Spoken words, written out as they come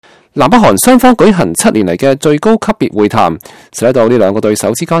南北韓雙方舉行7年嚟嘅最高級別會談，使到呢兩個對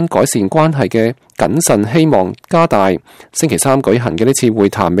手之間改善關係嘅謹慎希望加大。星期三舉行嘅呢次會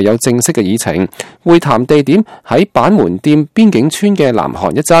談未有正式嘅議程，會談地點喺板門店邊境村嘅南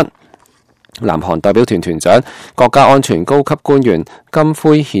韓一側。南韓代表團團長、國家安全高級官員金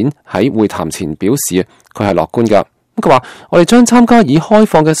輝顯喺會談前表示，佢係樂觀㗎。佢話：我哋將參加以開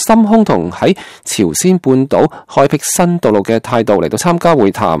放嘅心胸同喺朝鮮半島開闢新道路嘅態度嚟到參加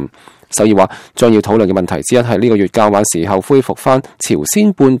會談。首爾話將要討論嘅問題之一係呢個月較晚時候恢復返朝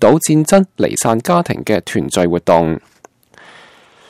鮮半島戰爭離散家庭嘅團聚活動。